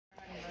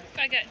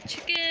I got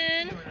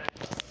chicken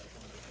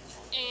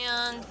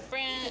and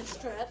Brent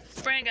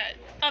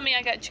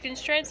I got chicken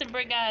strips and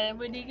Brent got,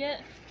 what did he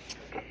get?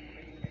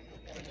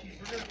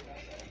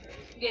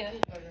 Yeah.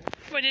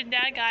 What did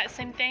Dad got?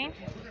 Same thing?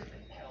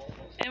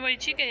 And what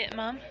did you get,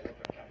 Mom?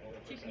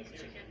 Chicken.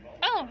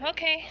 Oh,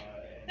 okay.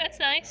 That's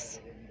nice.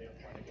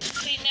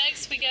 Okay,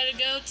 next we gotta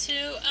go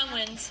to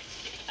Owens.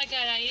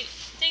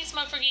 Thanks,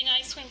 Mom, for getting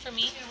ice cream for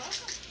me.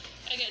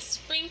 I got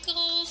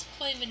sprinkles,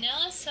 plain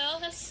vanilla, so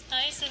that's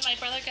nice. And my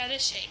brother got a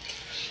shake.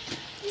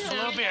 So,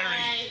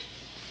 Blueberry.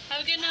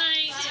 Have a good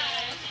night.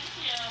 Okay.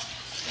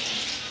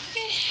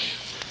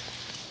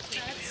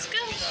 Let's go.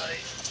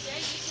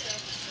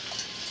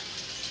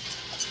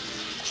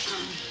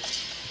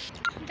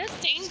 That's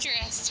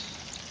dangerous.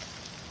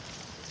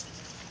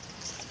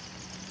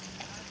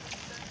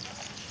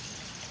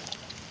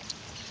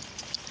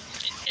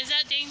 Is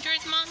that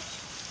dangerous, Mom?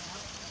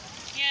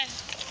 Yeah.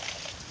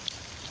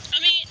 I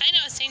mean, I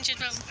know it's dangerous,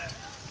 but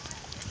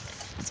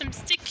some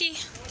sticky.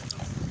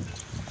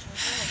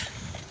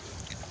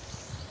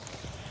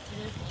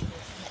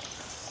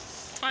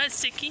 Oh, it's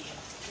sticky?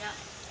 Yeah.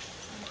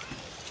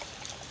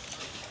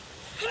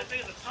 I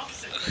think it's a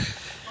popsicle.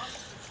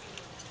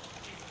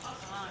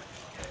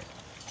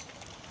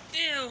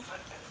 Ew.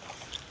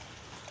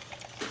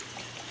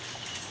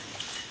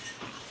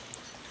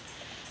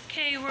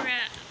 Okay, we're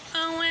at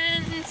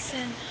Owens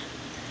and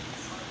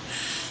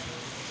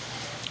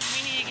we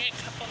need to get a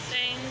couple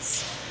things.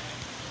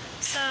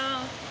 So,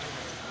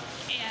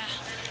 yeah.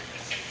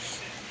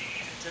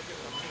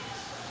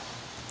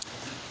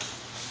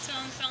 So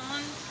I'm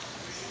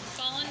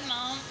following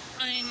Mom.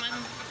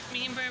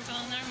 Me and Bert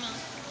following our mom.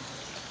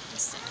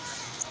 Instead.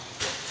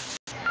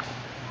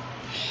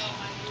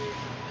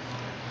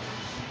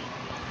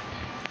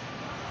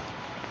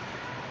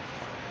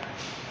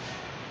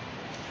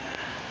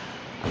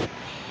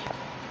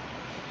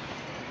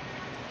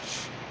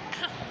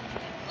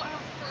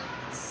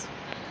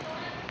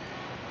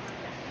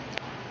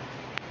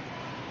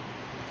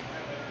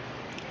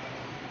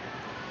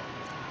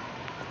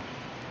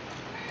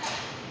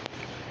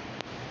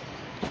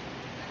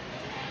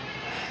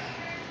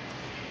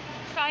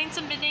 Find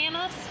some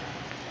bananas?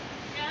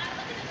 Yeah,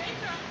 look at the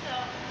restaurant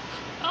though.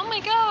 Oh my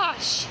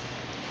gosh!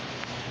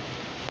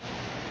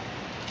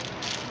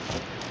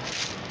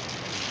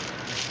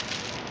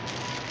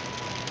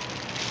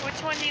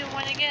 Which one do you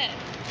want to get?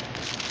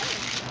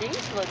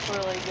 These look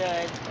really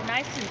good. They're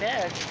nice and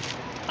big.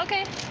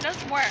 Okay,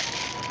 those work.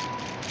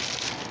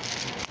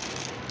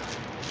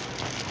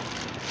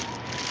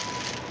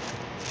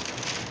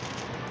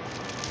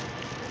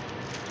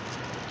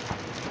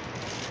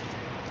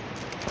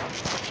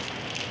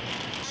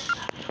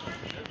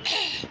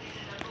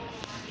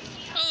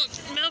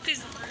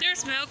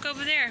 There's milk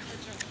over there.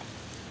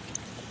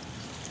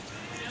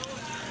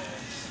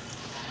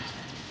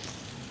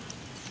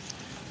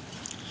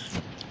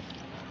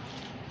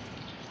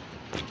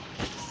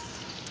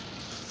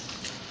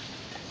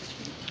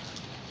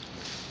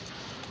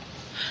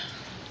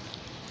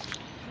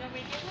 Let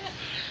me get it?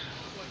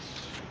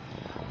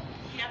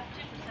 Yep,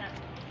 2%.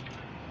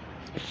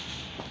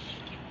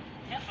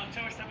 Yep,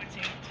 October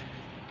 17th.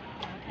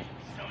 Okay.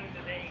 Starting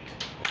the date.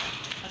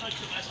 I'd like to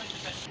bet.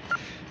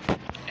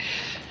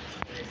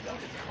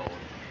 It's cold.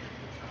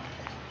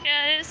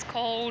 Yeah, it is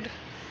cold.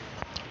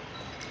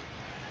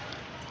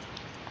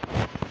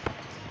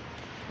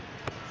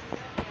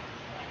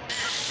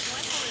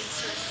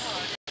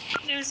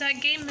 There's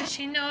that game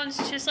machine. No,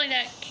 it's just like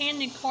that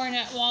candy corn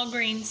at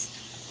Walgreens.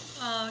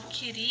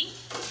 Kitty.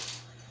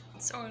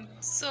 So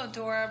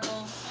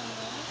adorable.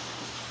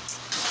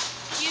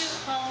 Cute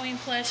Halloween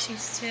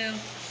plushies too.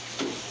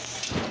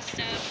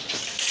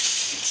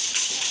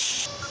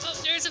 Oh,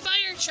 there's a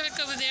fire truck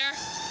over there.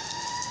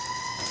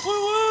 Woo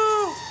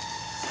woo!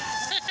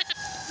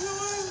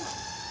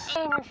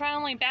 Oh, we're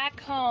finally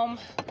back home.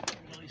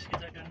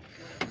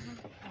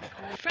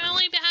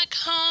 Finally back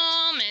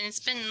home, and it's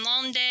been a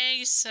long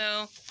day, so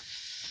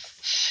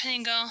I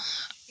think I'll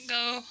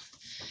go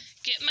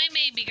get my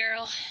baby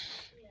girl.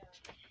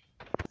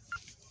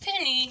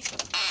 Penny.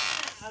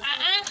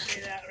 I was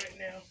say that right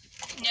now.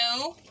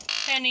 No,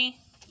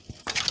 Penny.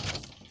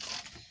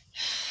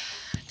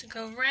 To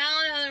go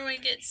round, other way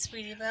get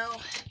Sweetie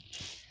Belle.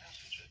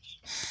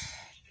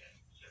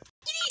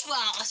 Well,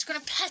 I was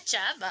gonna pet ya,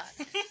 but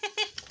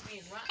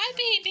hi,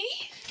 baby.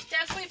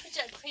 Definitely put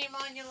that cream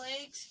on your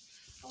legs.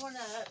 I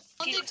wanna.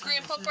 Did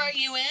Grandpa brought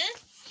you in?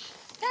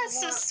 That's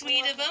so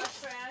sweet of him.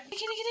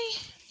 Kitty, kitty.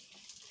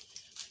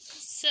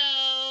 So,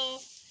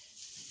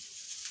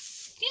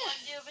 yeah. Want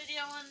to do a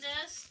video on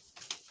this?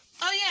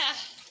 Oh yeah.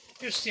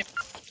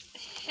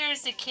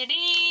 Here's the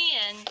kitty,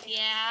 and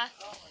yeah,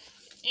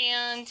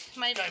 and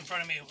my. Guy in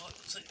front of me.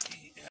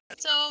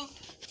 So,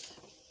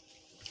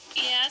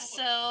 yeah.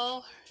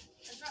 So.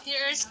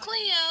 Here's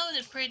Cleo,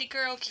 the pretty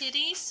girl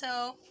kitty,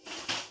 so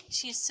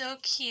she's so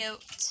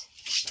cute.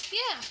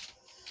 Yeah,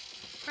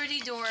 pretty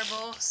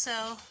adorable.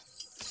 So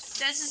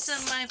this is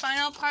my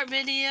final part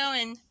video,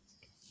 and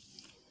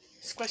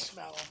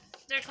Squishmallow.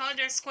 they're called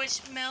their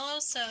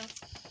Squishmallows, so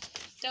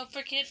Don't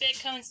forget to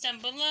hit comments down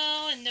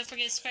below, and don't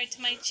forget to subscribe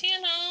to my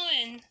channel.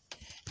 And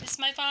this is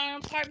my final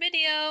part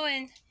video,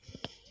 and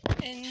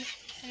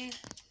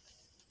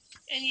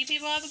you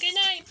people have a good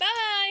night.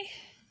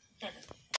 Bye.